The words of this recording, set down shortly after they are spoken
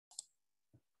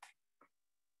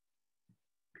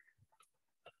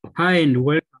Hi and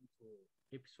welcome to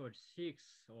episode 6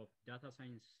 of Data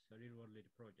Science Real World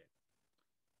Project.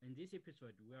 In this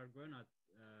episode, we are going to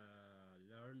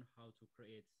learn how to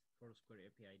create Foursquare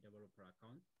API Developer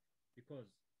Account, because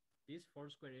this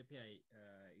Foursquare API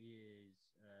is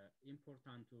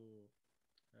important to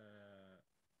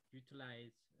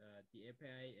utilize the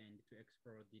API and to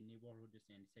explore the neighborhoods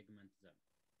and segment them.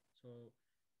 So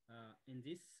in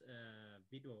this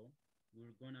video,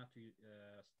 we're gonna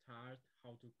start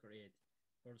how to create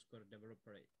Foursquare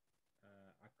developer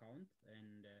account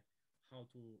and how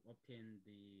to obtain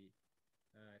the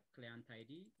client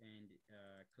ID and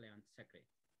client secret.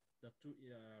 The two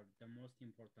are the most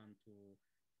important to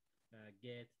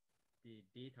get the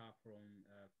data from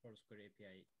Foursquare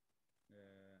API.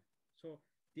 So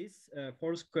this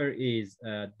Foursquare is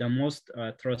the most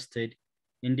trusted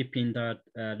independent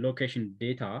location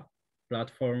data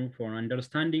platform for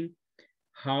understanding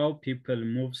how people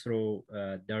move through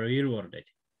the real world.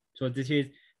 So this is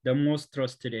the most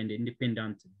trusted and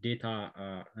independent data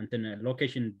and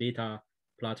location data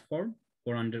platform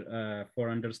for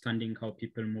understanding how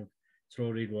people move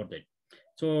through real world.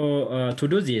 So to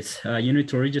do this, you need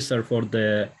to register for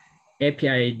the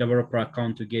API developer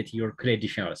account to get your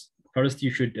credentials. First,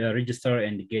 you should register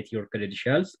and get your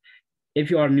credentials. If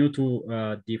you are new to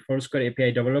the Foursquare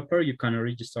API developer, you can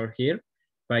register here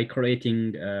by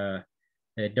creating a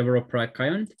developer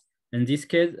account. In this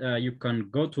case, you can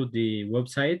go to the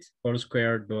website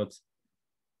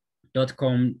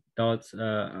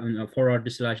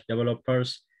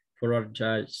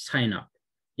foursquare.com/developers/sign up.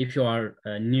 If you are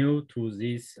new to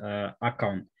this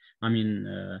account,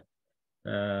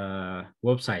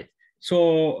 website.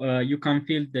 So you can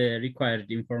fill the required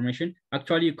information.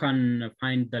 Actually, you can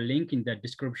find the link in the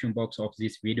description box of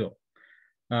this video.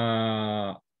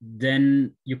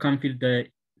 Then you can fill the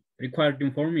required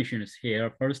information is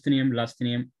here: first name, last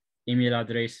name, email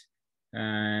address,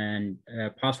 and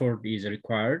password is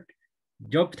required.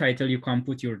 Job title, you can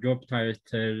put your job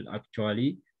title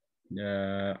actually,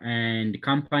 and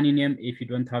company name. If you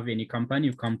don't have any company,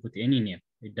 you can put any name,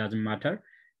 it doesn't matter.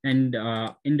 And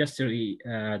industry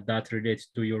that relates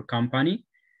to your company,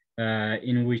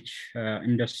 in which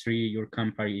industry your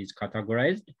company is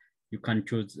categorized. You can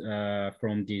choose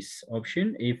from this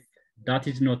option. If that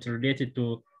is not related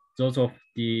to those of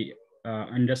the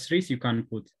industries, you can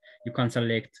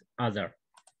select other.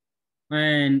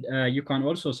 And you can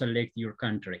also select your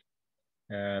country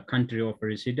of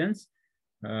residence.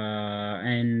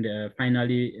 And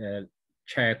finally,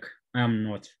 check I'm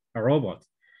not a robot.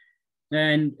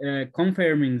 And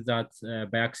confirming that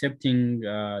by accepting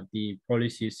the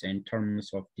policies and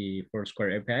terms of the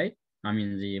Foursquare API,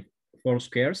 the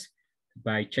Foursquares,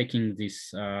 by checking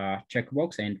this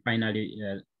checkbox, and finally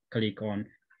click on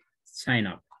sign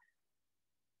up.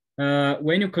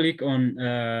 When you click on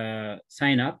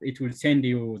sign up, it will send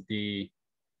you the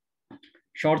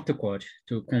shortcode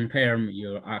to confirm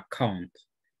your account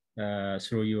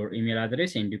through your email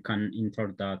address, and you can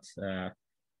enter that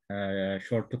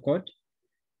shortcode.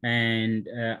 And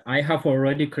I have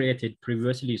already created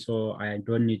previously, so I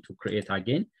don't need to create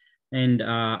again. And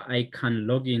I can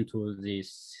log into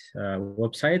this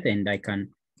website, and I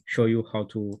can show you how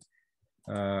to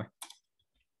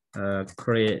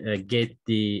get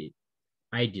the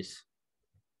IDs.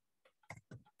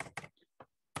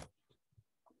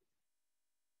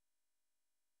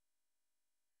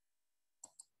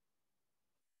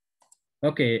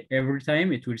 Okay, every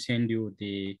time it will send you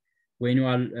the, when you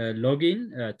are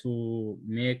login to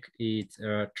make it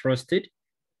trusted,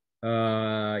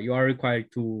 you are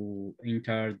required to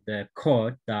enter the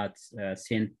code that's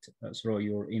sent through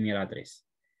your email address.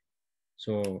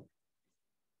 So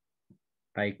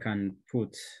I can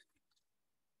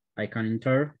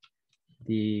enter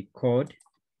the code,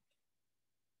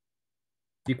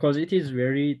 because it is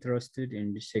very trusted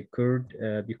and secured,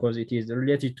 because it is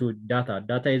related to data.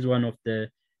 Data is one of the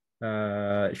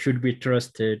should be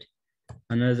trusted,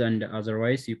 and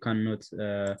otherwise you cannot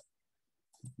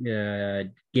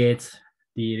get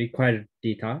the required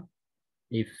data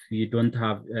if you don't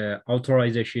have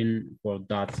authorization for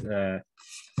that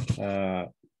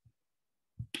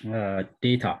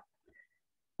data.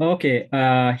 Okay,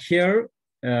 here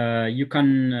you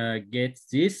can get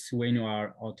this when you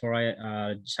are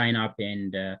authorized, sign up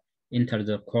and enter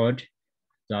the code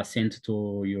that's sent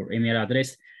to your email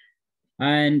address.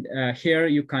 And here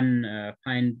you can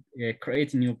find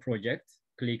create a new project.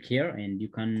 Click here and you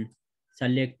can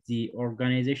select the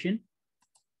organization.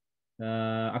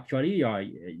 Actually,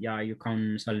 you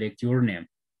can select your name.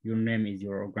 Your name is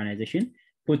your organization.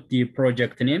 Put the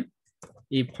project name,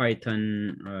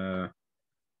 ePython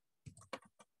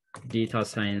data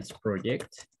science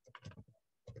project.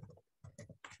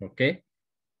 Okay,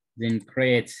 then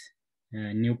create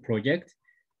a new project.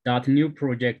 That new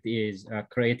project is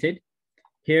created.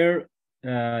 Here,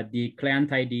 the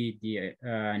client ID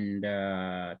and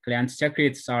client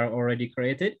secrets are already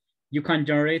created. You can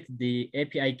generate the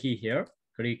API key here,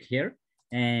 click here,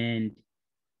 and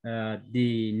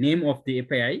the name of the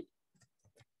API,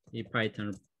 a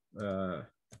Python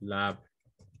lab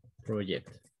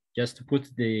project. Just put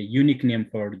the unique name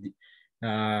for the,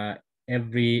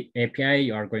 every API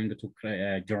you are going to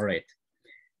generate.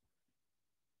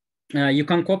 You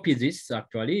can copy this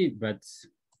actually, but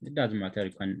it doesn't matter.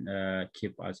 You can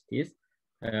keep as it is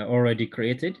already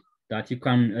created that you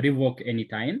can revoke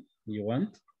anytime you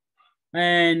want.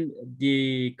 And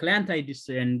the client IDs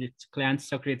and its client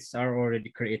secrets are already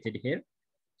created here.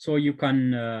 So you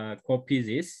can copy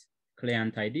this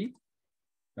client ID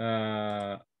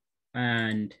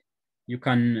and you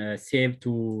can save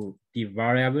to the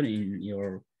variable in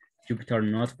your Jupyter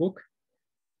notebook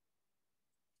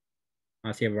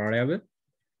as a variable,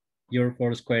 your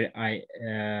Foursquare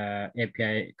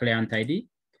API client ID,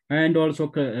 and also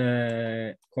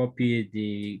copy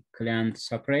the client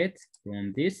secret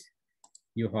from this.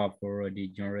 You have already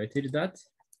generated that.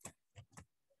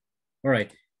 All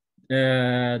right.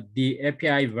 The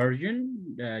API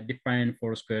version define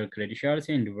Foursquare credentials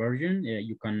and version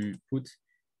you can put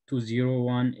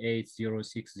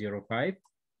 201.806.05.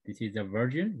 This is the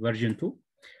version 2.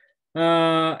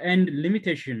 And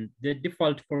limitation, the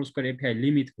default Foursquare API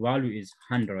limit value is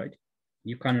 100.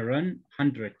 You can run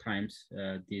 100 times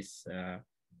this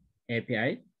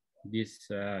API, this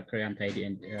client ID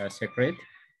and secret.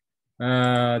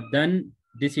 Then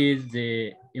this is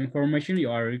the information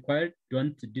you are required.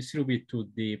 Don't distribute to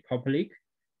the public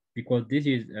because this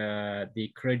is the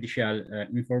credential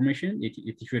information.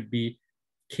 It should be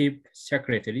kept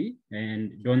secretly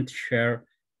and don't share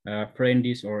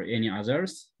friends or any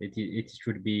others. It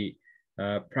should be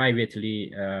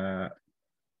privately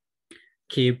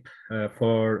keep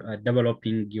for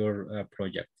developing your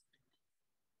project.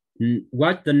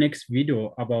 Watch the next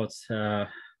video about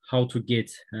how to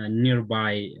get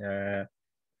nearby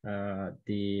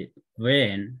the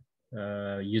VN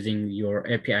using your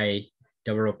API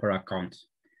developer account.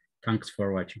 Thanks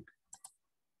for watching.